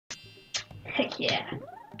Heck yeah.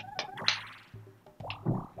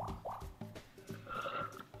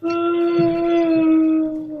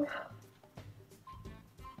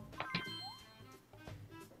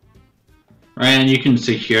 Ryan, you can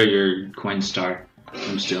secure your coin star.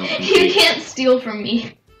 I'm stealing from You Pete. can't steal from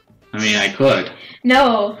me. I mean, I could.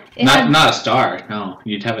 No. Not a star. No,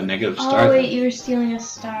 you'd have a negative star. Oh wait, then. you were stealing a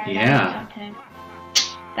star. Yeah. Okay.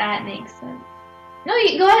 That makes sense. No,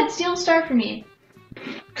 you go ahead, steal a star from me.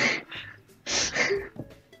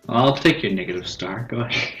 Well, I'll take your negative star. Go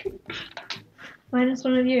ahead. Minus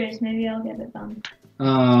one of yours. Maybe I'll get it done.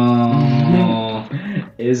 Oh.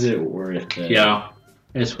 Is it worth it? Yeah,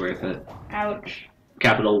 it's worth it. Ouch.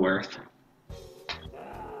 Capital worth.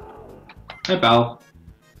 Hi, pal.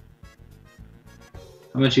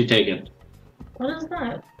 How much you taking? What is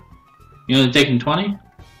that? You only taking 20?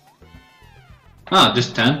 Oh,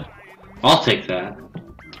 just 10? I'll take that.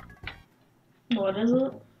 What is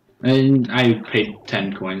it? And I paid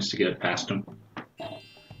 10 coins to get it past him.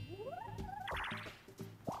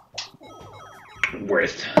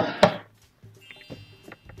 Worth.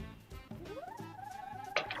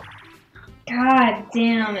 God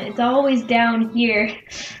damn, it's always down here.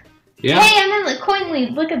 Yeah. Hey, I'm in the coin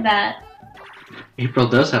lead. Look at that. April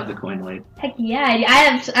does have the coin lead. Heck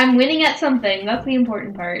yeah, I'm winning at something. That's the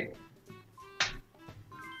important part.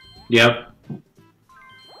 Yep.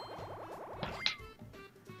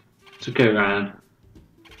 It's okay, Ryan.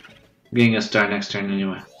 I'm getting a star next turn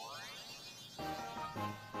anyway.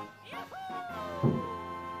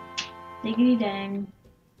 Diggity dang.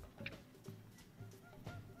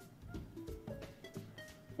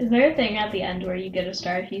 Is there a thing at the end where you get a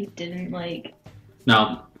star if you didn't, like...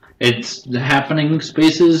 No. It's the happening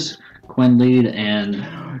spaces, coin lead, and...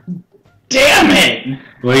 Damn it!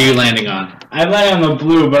 What are you landing on? I land on the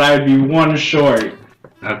blue, but I would be one short.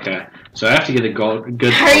 Okay. So I have to get a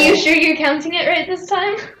good Are you sure you're counting it right this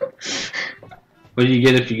time? What do you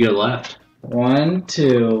get if you get left? 1,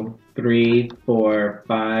 2, 3, 4,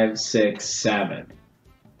 5, 6, 7.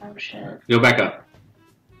 Oh shit. Go back up.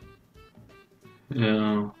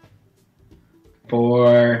 Yeah.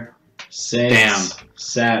 4, 6, Damn.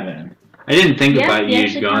 7. I didn't think about you you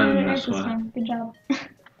actually going counted it in right this this one. time. Good job.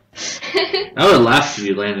 I would have laughed if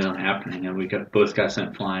you landed on happening and we both got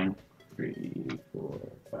sent flying. 3, 4,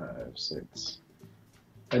 5, 6.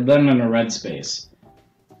 I'd land on a red space.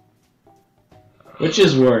 Which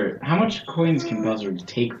is worse? How much coins can Buzzard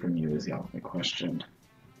take from you is the ultimate question.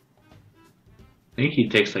 I think he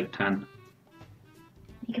takes like 10.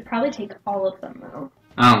 You could probably take all of them though.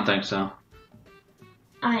 I don't think so.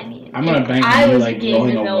 I mean, I'm gonna if bank I on you was like Game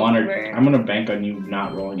rolling a 1 or... developer, I'm gonna bank on you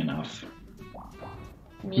not rolling enough.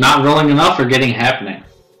 me- Not rolling enough or getting happening.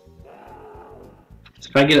 So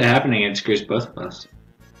if I get it happening, it screws both of us.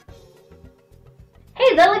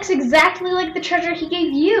 Hey, that looks exactly like the treasure he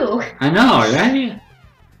gave you. I know, right?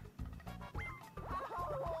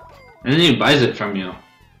 And then he buys it from you.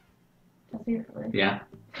 Seriously. Yeah.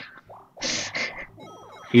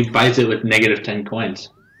 He buys it with negative 10 coins.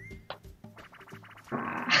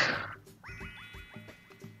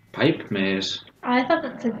 Pipe maze. I thought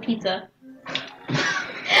that said pizza.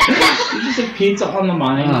 Is a pizza on the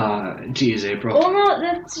mind? Ah, geez, April. Well, no,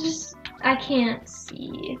 that's just... I can't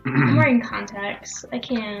see. I'm wearing contacts. I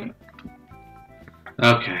can't...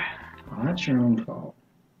 Okay. Well, that's your own fault.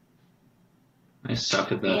 I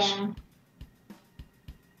suck at this. Yeah.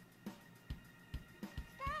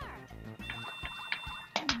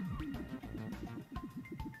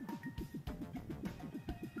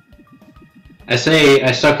 I say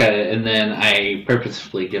I suck at it, and then I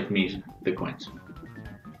purposefully give me the coins.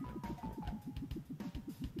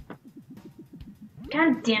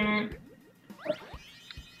 God damn it.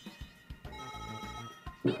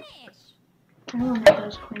 I want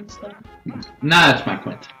those coins though. Nah, it's my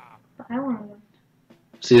coins. I want them.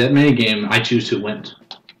 See, that minigame, I choose who wins.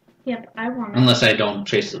 Yep, I want them. Unless I don't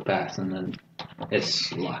trace the path, and then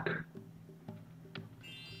it's luck.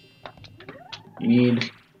 You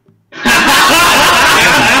need...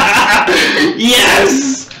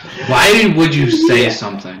 Yes! Why would you say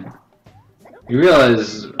something? You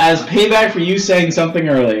realize... As payback for you saying something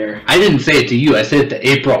earlier. I didn't say it to you, I said it to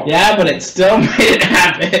April. Yeah, but it still made it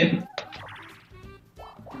happen.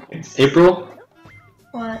 April,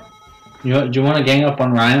 What? do you want to gang up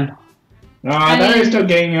on Ryan? No, I thought you were still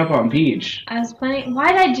ganging up on Peach. I was playing...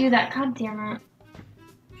 Why'd I do that? God damn it.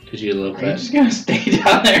 Because you love Are you that. just gonna stay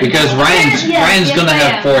down there? Because Ryan's Yes, gonna I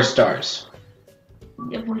have am. 4 stars.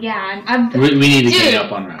 Well, yeah, I'm... We need to Dude, gang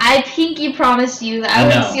up on Ryan. I pinky promised you that I I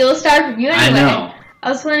would know. steal a star from you anyway. I know. I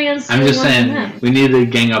was planning on stealing I'm just one from saying, him. we need to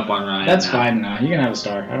gang up on Ryan. That's now. fine now. You can have a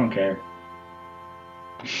star. I don't care.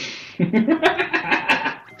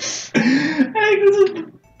 I think this is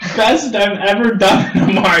the best I've ever done in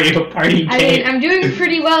a Mario Party I game. mean, I'm doing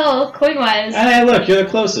pretty well coin-wise. Hey, look, you're the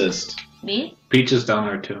closest. Me? Peach is down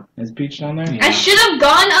there too. Is Peach down there? Yeah. I should have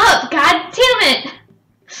gone up. God damn it!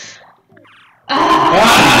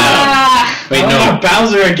 Ah. Wait, Oh, no.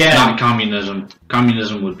 Bowser again. Not communism.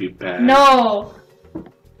 Communism would be bad. No.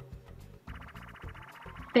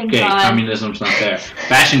 Thank Okay, God. communism's not there.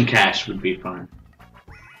 Fashion Cash would be fun.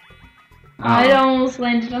 I almost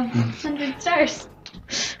landed on 100 stars.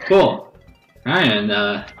 Cool. Alright,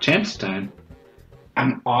 and chance time.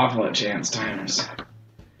 I'm awful at chance times.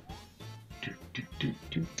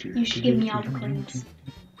 You should give me all the coins.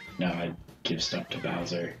 No, I give stuff to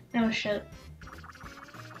Bowser. Oh shit.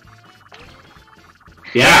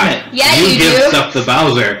 Yeah, Yeah, you you give do. stuff to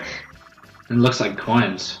Bowser. It looks like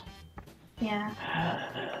coins. Yeah.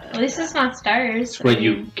 At least it's not stars. That's what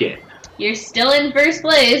you get. You're still in first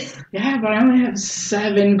place. Yeah, but I only have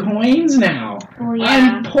 7 coins now. Well, yeah.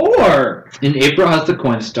 I'm poor. And April has the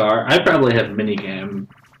coin star. I probably have minigame.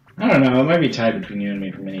 I don't know. It might be tied between you and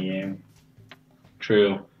me for minigame.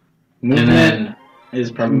 True. Movement And then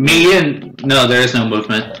is probably me and no, there is no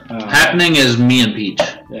movement. Happening is me and Peach.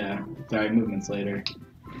 Yeah, sorry, movement's later.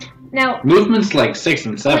 Now, Movement's like 6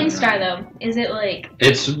 and 7. coin star right? though, is it like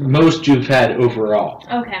It's most you've had overall,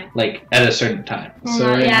 okay? like at a certain time. Well, So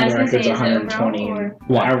right yeah, I now was the gonna say, record's is it 120. overall or-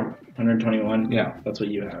 What? 121. Yeah. That's what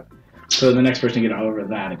you have. So the next person to get over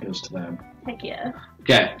that, it goes to them. Heck yeah.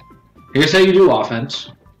 Okay. Here's how you do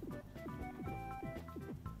offense.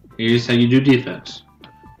 Here's how you do defense.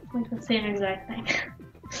 Like the same exact thing.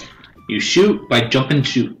 You shoot by jump and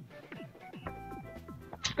shoot.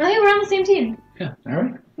 Oh, hey, we're on the same team. All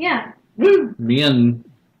right. Yeah. Woo! Me and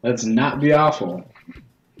Let's not be awful.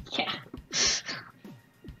 Yeah.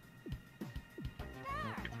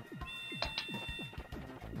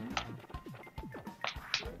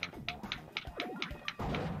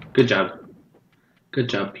 good job. Good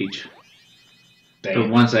job, Peach. But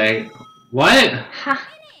Dang. once I what? Ha.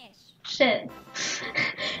 Shit.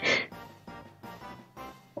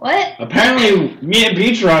 What? Apparently, me and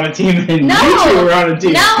Peach were on a team, and No! you two were on a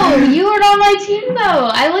team. No, you were on my team though.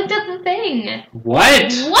 I looked at the thing.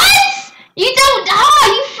 What? What? You don't. Ah,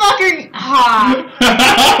 you fucker. Ah.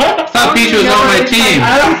 I thought Peach was on my team.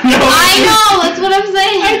 I don't know. I know. That's what I'm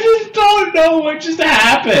saying. I just don't know what just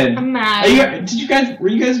happened. I'm mad. Were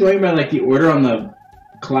you guys going by like the order on the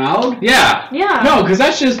cloud? Yeah. Yeah. No, because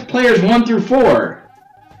that's just players 1 through 4.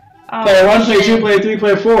 Oh, Player 1, player 2, shit. player 3,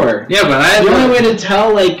 player 4. Yeah, but I The only way to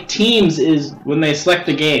tell like teams is when they select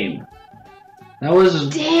the game. that was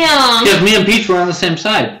Damn. because me and Peach were on the same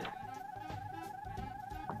side.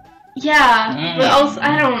 Yeah, but also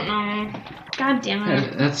I don't know. God damn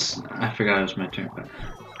it. That's I forgot it was my turn. But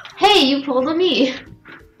Hey, you pulled a me.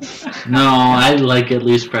 no, I like at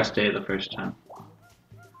least pressed A the first time.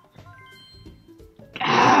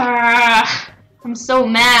 Ah, I'm so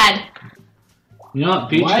mad. You know what?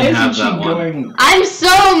 Peach Why can isn't have she that one. going? I'm so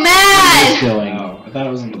mad. Oh, I thought it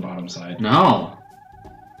was on the bottom side. No.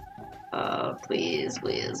 Please,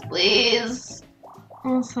 please, please.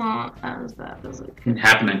 Also, that was bad. That was like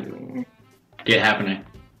Happening. Get happening.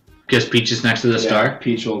 Because Peach is next to the star.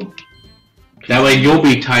 Peach will. That way you'll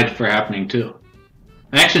be tied for happening too.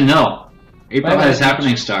 Actually, no. April Bye-bye, has Peach.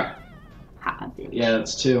 happening star. ha, bitch. Yeah,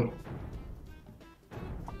 that's 2.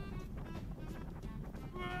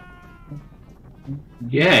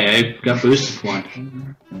 Yeah, I got boosted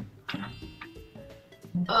one.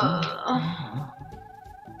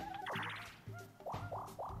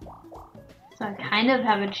 So I kind of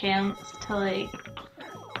have a chance to like.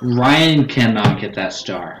 Ryan cannot get that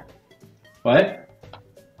star. What?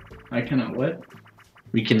 I cannot what?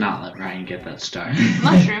 We cannot let Ryan get that star.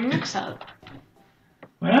 Mushroom mix up.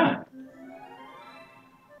 Why not?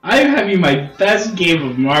 I'm having my best game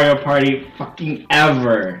of Mario Party fucking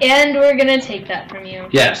ever. And we're gonna take that from you.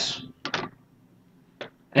 Yes.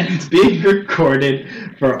 And it's being recorded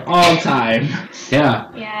for all time.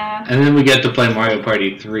 Yeah. Yeah. And then we get to play Mario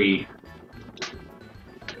Party 3.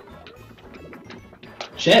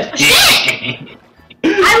 Shit.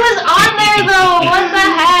 I was on there though. What the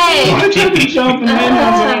I heck? tried to jump and then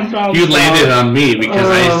that's what I'm You landed on me because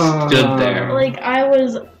I stood there. Like I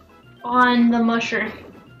was on the mushroom.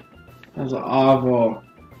 That's awful.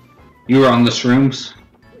 You were on the shrooms?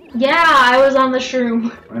 Yeah, I was on the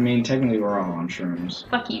shroom. I mean, technically we're all on shrooms.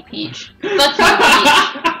 Fuck you, Peach. Fuck you,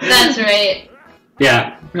 Peach. That's right.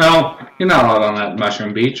 Yeah. No, you're not out on that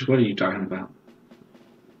mushroom beach. What are you talking about?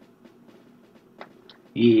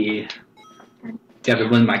 Yeah. Gotta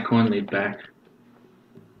win my coin lead back.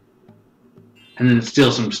 And then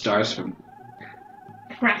steal some stars from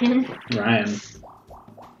Ryan. Ryan.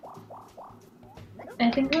 I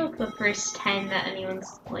think that was the first time that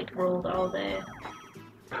anyone's like rolled all day.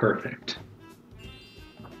 Perfect.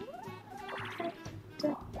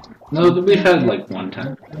 No, we've had like one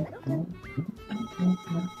time.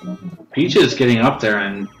 Peach is getting up there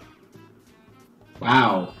in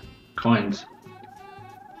Wow. coins.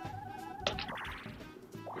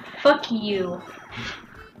 Fuck you.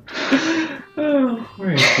 Oh,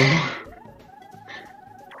 where is it?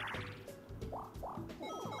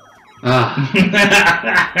 Ah,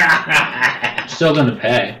 still gonna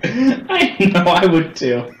pay. I know, I would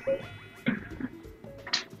too.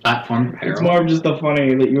 Platform peril. It's more of just the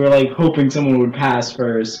funny that you were like hoping someone would pass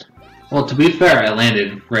first. Well, to be fair, I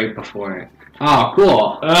landed right before it. Oh,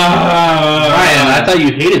 cool. Ryan, Ryan, I thought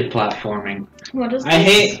you hated platforming. What is this? I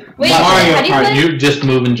hate Wait, Mario how do you Party. play? You just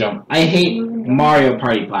move and jump. I hate Mario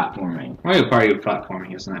Party platforming. Mario Party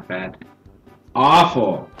platforming isn't that bad.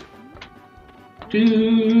 Awful. Oh, shit,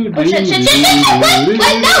 shit, shit, shit, shit,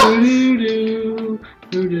 what? No!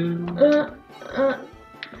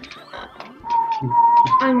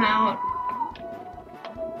 I'm out.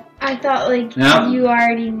 I thought like No. you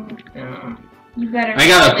already. You better. I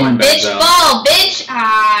got a coin back, Bitch, though. fall, bitch!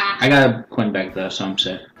 Ah! I got a coin back though, so I'm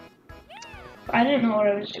safe. I didn't know what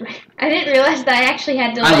I was doing. I didn't realize that I actually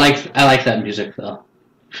had to. I like that music though.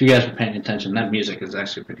 If you guys were paying attention, that music is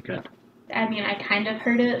actually pretty good. I mean, I kind of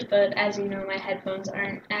heard it, but as you know, my headphones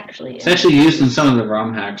aren't actually. It's actually used in some of the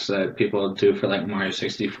ROM hacks that people do for like Mario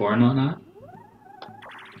 64 and whatnot.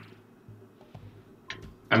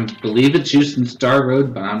 I believe it's used in Star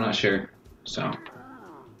Road, but I'm not sure. So.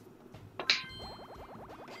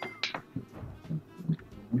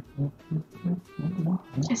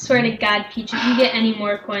 I swear to God, Peach, if you get any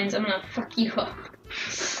more coins, I'm gonna fuck you up.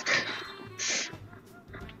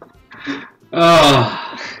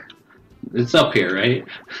 Oh, it's up here, right?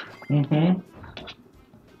 Mm-hmm.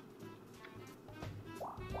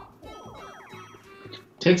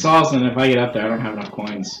 Takes awesome if I get up there, I don't have enough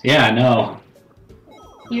coins. Yeah, I know.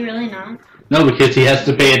 You really not? No, because he has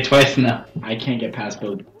to pay it twice now. I can't get past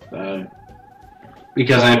both.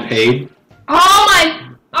 Because I paid. Oh my!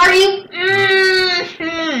 Are you?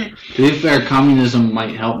 Mm-hmm. To be fair, communism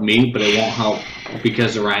might help me, but it won't help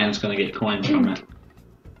because Orion's gonna get coins from it.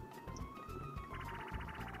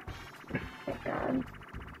 Oh God.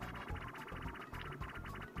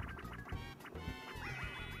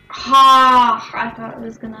 Ha! I thought it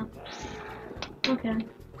was gonna. Okay.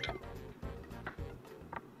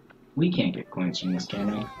 We can't get coins from this,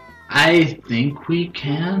 can we? I think we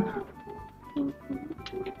can.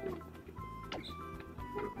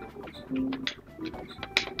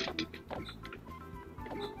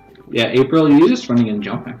 Yeah, April, you're just running and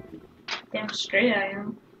jumping. Damn straight I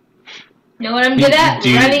am. Know what I'm good at? Do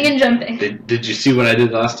you- Running and jumping. Did you see what I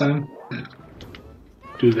did last time?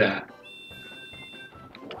 Do that.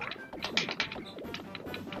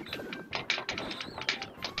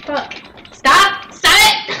 Fuck. Stop! Stop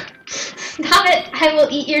it! Stop it! I will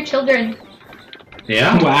eat your children.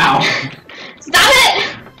 Yeah? Wow. Stop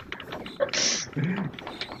it!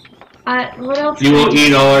 What else? You can I will do?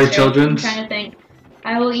 eat all our I'm children's? trying to think.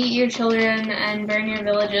 I will eat your children and burn your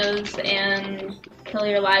villages and kill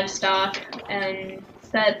your livestock and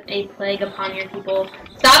set a plague upon your people.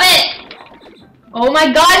 Stop it! Oh my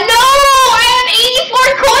god, no! I have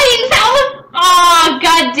 84 coins! How the... Oh,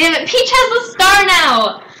 god damn it. Peach has the star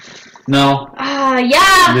now! No.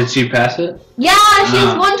 Yeah! Did she pass it? Yeah,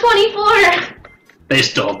 she's 124! They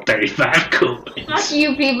stole 35 coins. Fuck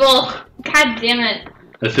you people. God damn it.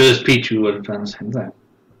 If it was Peach, we would have done the same thing.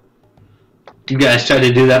 You guys tried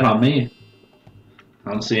to do that on me.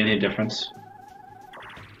 I don't see any difference.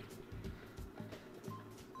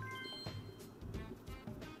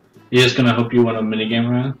 You're just gonna hope you win a minigame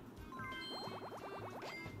round?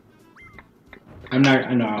 I'm not,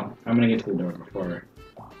 I know, I'm gonna get to the door before,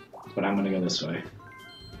 but I'm gonna go this way.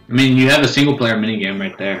 I mean, you have a single player minigame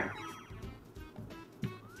right there.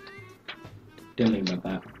 Didn't think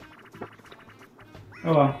about that.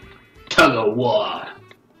 Oh well. Tug of war.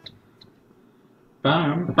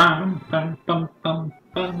 Bum, bum, bum, bum, bum,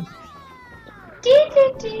 bum.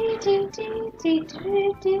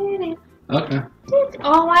 Okay.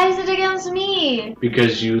 Oh, why is it against me?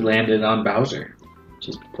 Because you landed on Bowser.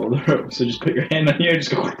 Just pull the rope, so just put your hand on here and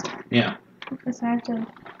just go. Yeah. Because I have to...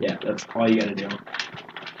 Yeah, that's all you gotta do.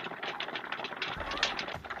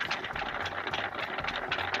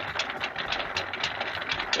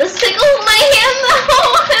 This tickles my hand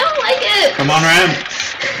though! I don't like it! Come on, Ram.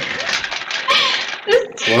 This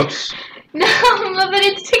Whoops. No, but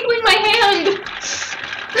it's tickling my hand!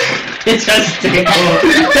 It just tickled.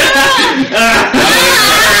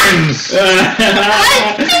 Burns.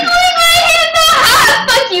 I'm tickling my hand. Ah,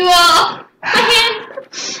 fuck you all. My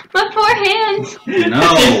hands. My poor hands. No.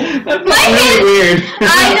 That's My really hand- weird.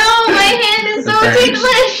 I know, my hand is The so burns.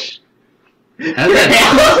 ticklish. How's that?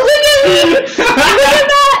 Oh, look at me. Look at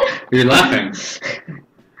that. You're laughing.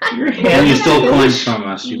 Your When hand you is stole ticklish. coins from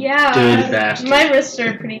us, you dirty bastard. My wrists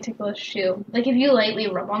are pretty ticklish too. Like if you lightly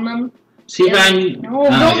rub on them. See, Yeah. Ryan? No, Oh,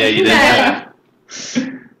 don't yeah, you do did that.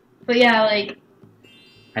 But yeah, like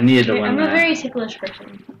I needed to win I'm a that. very ticklish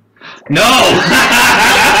person. No!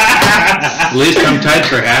 At least I'm tied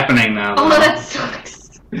for happening now. Oh, though. that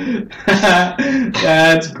sucks.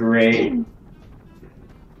 That's great.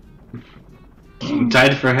 I'm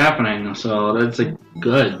tied for happening, so that's like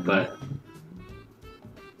good, but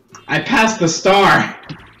I passed the star.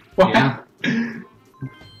 What? yeah. I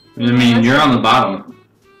mean, you're on the bottom.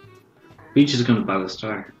 Peach is gonna buy the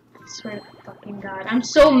star. I swear to fucking God, I'm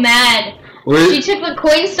so mad. Or, She took the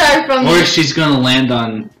coin star from or me. she's gonna land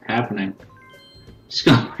on happening. She's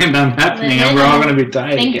gonna land on happening, and we're all gonna be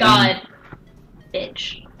tied Thank again. God,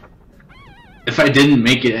 bitch. If I didn't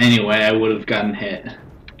make it anyway, I would have gotten hit.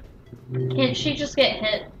 Can't she just get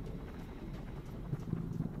hit?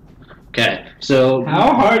 Okay, so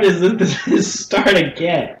How hard is this star to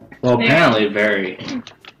get? well, apparently very.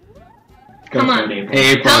 Go Come for on. it, April. Hey,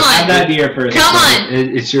 April, Come on. Have that be your first. Come on.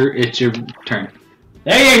 It's your turn.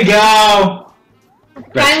 There you go.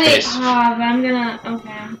 Breast Finally, face. but I'm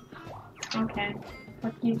gonna. Okay.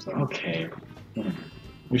 Fuck you too. Okay.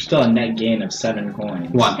 You're still a net gain of 7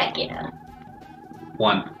 coins. One. Heck yeah.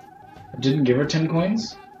 One. Didn't give her 10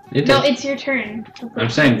 coins? It No, does. it's your turn. I'm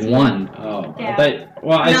saying one. Oh. Yeah. I thought.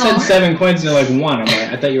 Well, I No. said 7 coins and you're like 1. I'm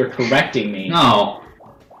like, I thought you were correcting me. No.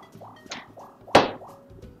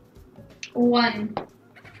 1.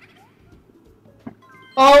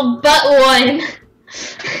 All but 1.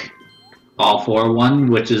 All for one,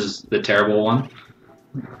 which is the terrible one.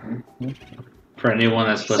 For anyone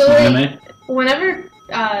that's So, listening to like- me. Whenever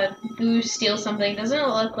Boo steals something, doesn't it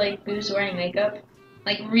look like Boo's wearing makeup?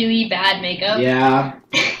 Like really bad makeup? Yeah.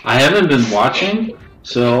 I haven't been watching,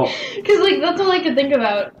 so Because like that's all I could think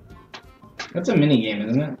about. That's a mini game,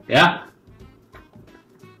 isn't it? yeah.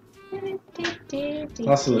 It's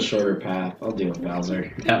also the shorter path. I'll deal with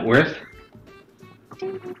Bowser. At worth.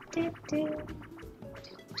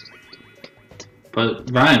 But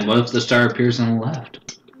Ryan, what if the star appears on the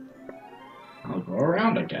left? I'll go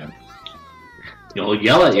around again. You'll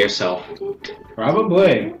yell at yourself.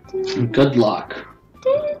 Probably. Good luck.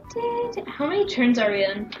 How many turns are we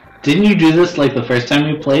in? Didn't you do this like the first time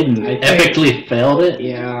we played and I think- epically failed it?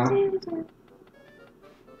 Yeah.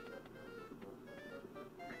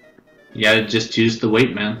 You gotta just choose the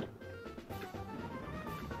weight, man.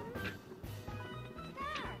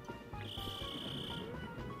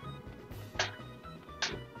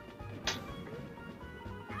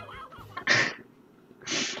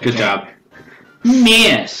 Good job.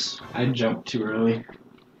 Miss. I jumped too early.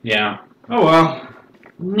 Yeah. Oh well.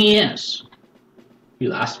 Miss. You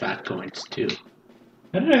lost 5 coins too.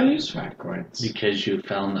 How did I lose 5 coins? Because you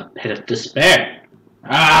fell in the pit of despair.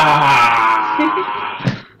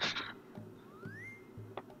 Ah!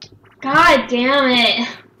 God damn it.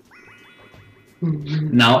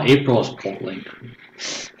 Now April's bowling.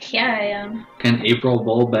 Yeah, I am. Can April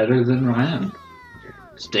bowl better than Ryan?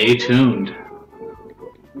 Stay tuned.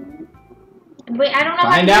 Wait, I don't know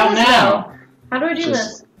Find how out to do this now. though. How do I do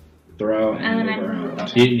Just this? Throw And and then move I move.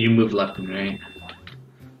 around. You move left and right.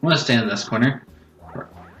 I'm gonna stay in this corner.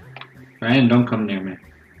 Ryan, don't come near me.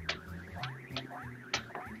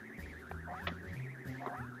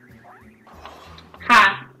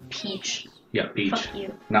 Ha! Peach. Yeah, Peach. Fuck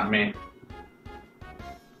you. Not me.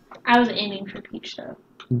 I was aiming for Peach though.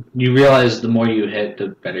 You realize the more you hit, the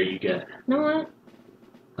better you get. You know what?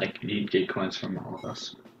 Like, you get coins from all of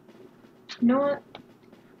us. You know what?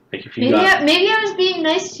 Like, if you Maybe got... maybe I was being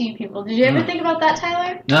nice to you people. Did you ever Hmm. think about that,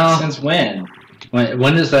 Tyler? No. Since when?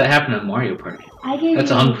 When does that happen in Mario Party? I gave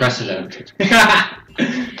That's you unprecedented. And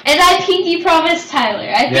I pinky promised Tyler.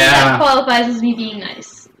 I think Yeah. that qualifies as me being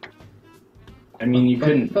nice. I mean, you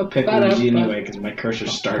couldn't pick Luigi anyway because my cursor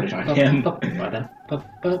started on him.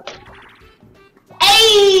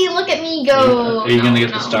 Hey, look at me go! Are you No, gonna get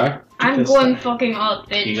no. the star? I'm Get the going star. fucking up,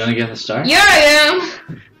 bitch. You gonna get the star? Yeah, I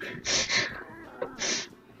am.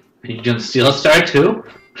 Are you gonna steal a star too?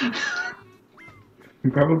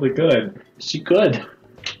 You probably could. She could.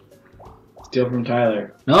 Steal from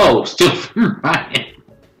Tyler. No, steal from Ryan.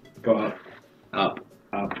 Go up. Up.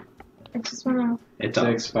 Up. I just wanna. It's up.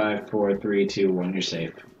 6, 5, 4, 3, 2, 1. You're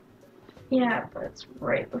safe. Yeah, but it's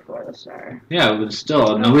right before the star. Yeah, but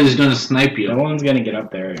still, nobody's gonna snipe No you. one's gonna get up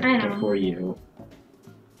there I know. before you.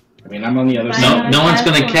 I mean, I'm on the other But side. No one's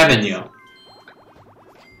gonna That's Kevin what- you.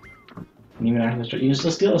 And even after the star, you can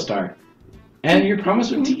still steal a star. And your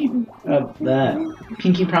promise with the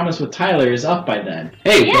pinky promise with Tyler is up by then.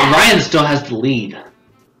 Hey, but Yeah. Ryan still has the lead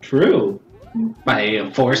True. by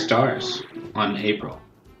 4 stars on April.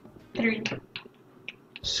 3.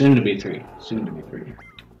 Soon to be 3. Soon to be 3.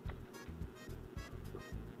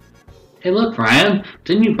 Hey, look, Ryan,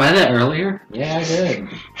 didn't you buy that earlier? Yeah, I did.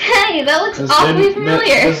 Hey, that looks This awfully didn't-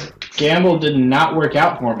 familiar. This gamble did not work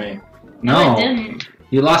out for me. No, it didn't.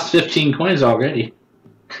 you lost 15 coins already.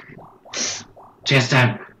 Chance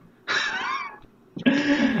time.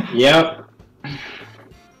 Yep.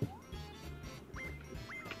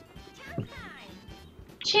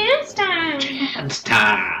 Chance time. Chance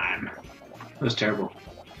time. That was terrible.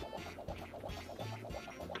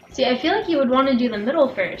 See, I feel like you would want to do the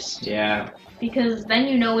middle first, Yeah. because then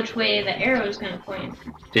you know which way the arrow is going to point.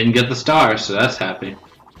 Didn't get the star, so that's happy.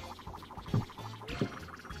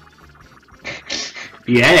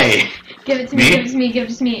 Yay! Give it to me, Me? give it to me, give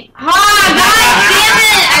it to me. Ah, god damn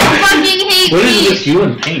it! I fucking hate What is with Peach you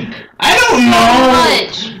and pink? I so don't know.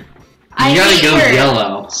 much. I You gotta hate go her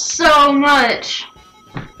yellow. so much.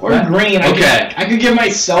 Or green. Okay. I could give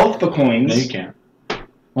myself the coins. No, you can't.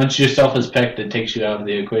 Once yourself is picked, it takes you out of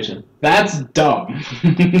the equation. That's dumb.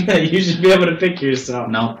 You should be able to pick yourself.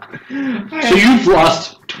 No. So you've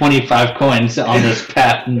lost 25 coins on this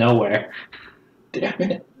path nowhere. Damn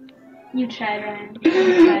it. You tried, Ryan.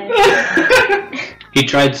 You tried. He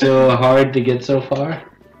tried so hard to get so far,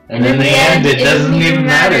 and in in the end, it doesn't even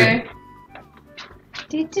matter.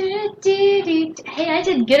 Hey, I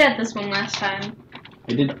did good at this one last time.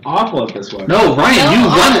 I did awful at this one. No, Ryan, No, you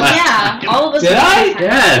won last yeah, time. all of us Did won I? last time.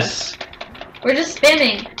 Yes. We're just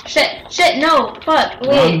spamming. Shit, no, fuck,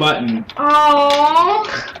 Wrong wait. button. Oh.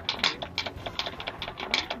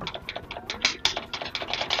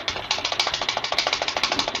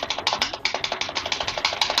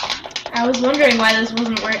 I was wondering why this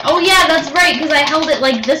wasn't working. Oh yeah, that's right, because I held it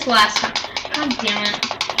like this last time. God damn it.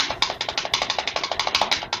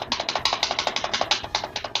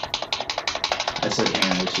 That's it,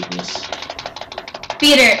 Aaron. Let's do this.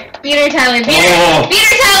 Beat her, Tyler, beat her. Oh. Beat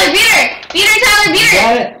her, Tyler, beat her. Beat her, Tyler, beat her.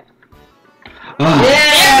 Got it? Oh.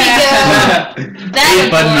 There we go. That Hate was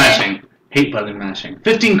button boy. mashing. Hate button mashing.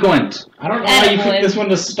 15 coins. I don't know why you Attaboy. picked this one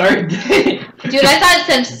to start. Dude, I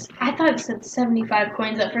thought it said 75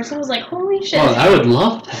 coins at first. I was like, holy shit. Oh, I would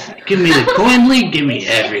love that. Give me the coin lead. Give me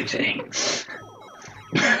everything.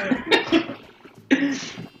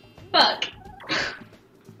 Fuck.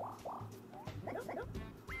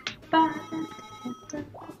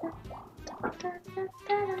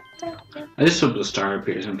 I just hope the star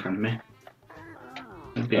appears in front of me.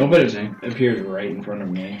 That'd be Oh, but amazing. it appeared right in front of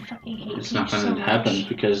me. I fucking hate It's not Peach going so to happen much.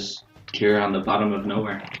 because you're on the bottom of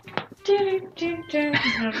nowhere. She's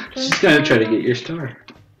She's going to try to get your star.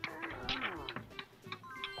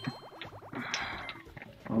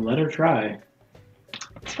 I'll let her try.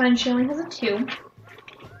 It's fine, she only has a 2.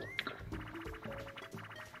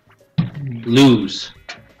 Lose.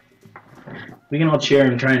 We can all cheer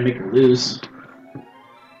and try and make her lose.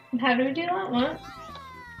 How do we do that? What?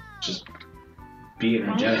 Just be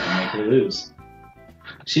energetic and make her lose.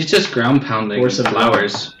 She's just ground pounding Force of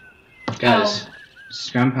flowers. Guys, she's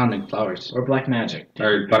ground pounding flowers. Or black magic.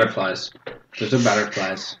 Or butterflies. Those are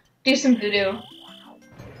butterflies. Do some voodoo.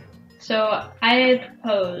 So, I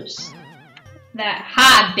propose that,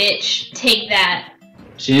 ha, bitch, take that.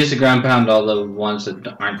 She needs to ground pound all the ones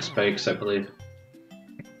that aren't spikes, I believe.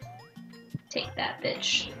 Take that,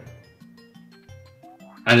 bitch.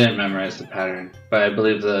 I didn't memorize the pattern, but I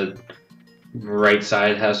believe the right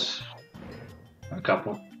side has a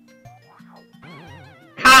couple.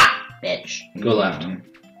 Ha, bitch. Go left.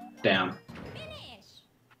 Down.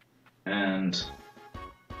 And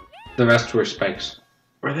The rest were spikes.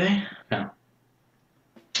 were they? Damn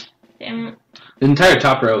it. The entire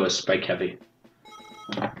top row was spike heavy.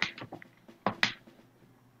 God, I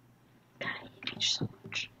hate Peach so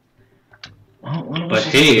much. Well, one of But us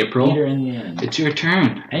is hey, gonna April, beat her in the end. it's your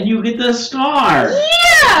turn. And you get the star!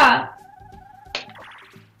 Yeah!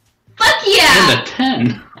 Fuck yeah! And a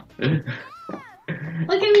 10.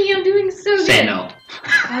 Look at me, I'm doing so good. Say no.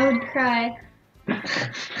 I would cry.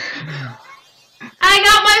 I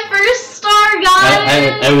got my first star,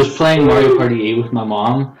 guys! I was playing Mario Party 8 with my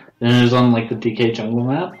mom, and it was on like the DK Jungle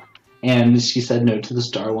map, and she said no to the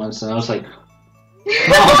star once, and I was like,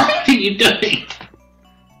 Mom, what are you doing?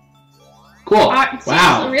 Cool. Wow.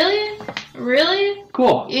 Wow. Really? Really?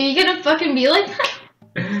 Cool. You gonna fucking be like that?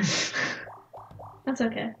 That's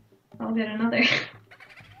okay. I'll get another.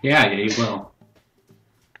 Yeah, you will.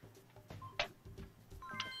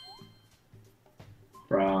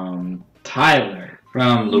 From Tyler.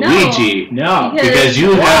 From No. Luigi. No. Because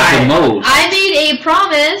you have the most. I made a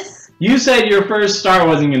promise. You said your first star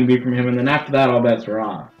wasn't going to be from him, and then after that, all bets were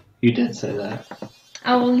off. You did say that.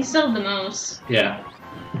 Oh, well, you still have the most. Yeah.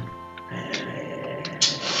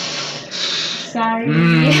 Sorry.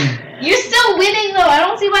 Mm. You're still winning, though. I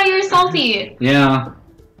don't see why you're salty. Yeah.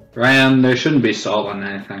 Ryan, there shouldn't be salt on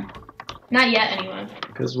anything. Not yet, anyway.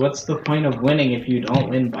 Because what's the point of winning if you don't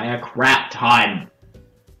win by a crap ton?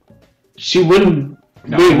 She wouldn't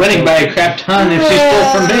No, be winning by a crap ton if she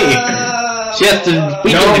stole from me. She has to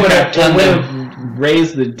beat No, the but crap it ton would then. have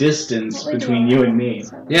raised the distance between you and me.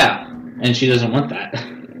 Yeah, and she doesn't want that.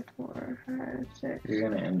 3, 4, 5, 6. You're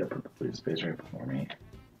going to end up with the blue space right before me.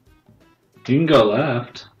 You can go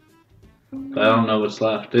left, but I don't know what's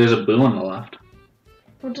left. There's a boo on the left.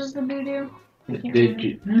 What does the boo do? I can't Did remember.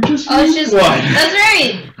 you? You just Oh, it's used just. one. That's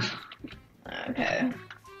right! Okay.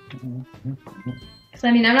 Because,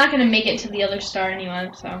 I mean, I'm not going to make it to the other star anyway,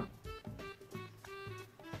 so.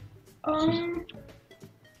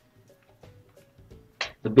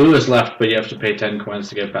 The boo is left, but you have to pay 10 coins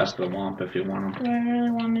to get past the womp if you want them. Do I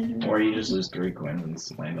really want to do Or you just lose 3 coins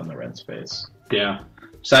and land on the red space. Yeah.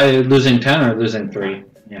 So either losing 10 or losing 3.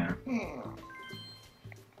 Yeah.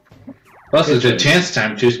 Plus, Good it's a choice. chance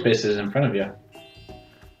time 2 spaces in front of you.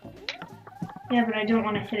 Yeah, but I don't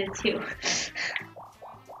want to hit it too.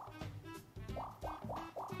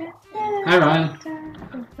 Hi, Ryan.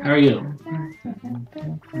 How are you?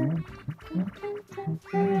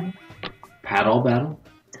 Paddle battle?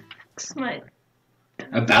 Smut.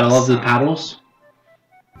 A battle of the paddles?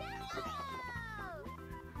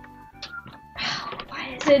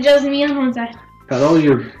 Why is it just me on one side? Paddle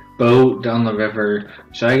your boat down the river.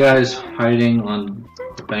 Shy guys hiding on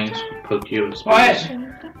the banks will poke you. with What? spears.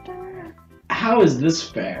 How is this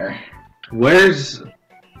fair? Where's...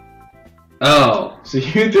 Oh. So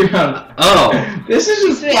you threw out... Oh. This is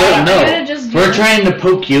just... Wait, So, I no. gotta just do We're it. trying to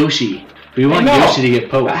poke Yoshi. We want I know. Yoshi to get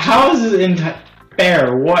poked. But how is it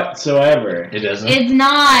fair whatsoever? It doesn't. It's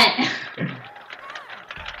not.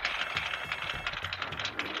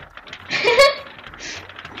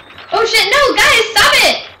 Oh shit, no, guys, stop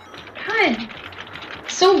it! God.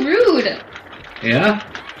 So rude. Yeah?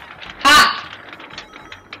 Ha!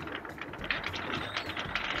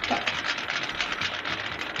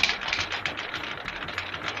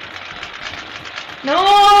 No!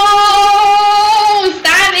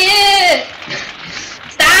 Stop it!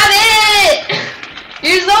 Stop it!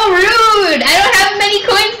 You're so rude! I don't have many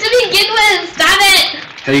coins to begin with! Stop it!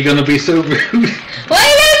 How you gonna be so rude? Why are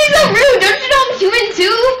you gonna be so rude? Don't you know I'm human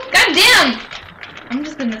too? God damn! I'm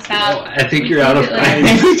just gonna stop. I think you're out of I time.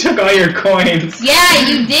 think we took all your coins. Yeah,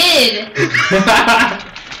 you did!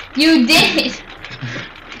 You did!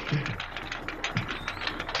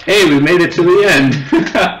 Hey, we made it to the end.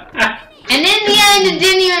 And in the end, it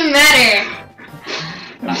didn't even matter.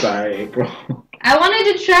 I'm sorry, April. I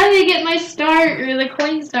wanted to try to get my star, or the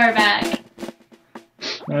coin star back.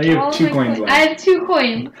 No, you All have 2 my coins I left. have 2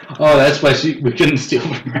 coins. Oh, that's why we couldn't steal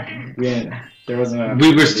from her. Yeah, there wasn't enough.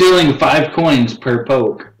 We were stealing 5 coins per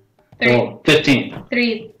poke. 3. Well, 15.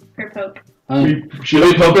 3 per poke. Should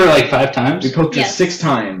we poke her like 5 times? We poked her Yes. 6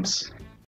 times.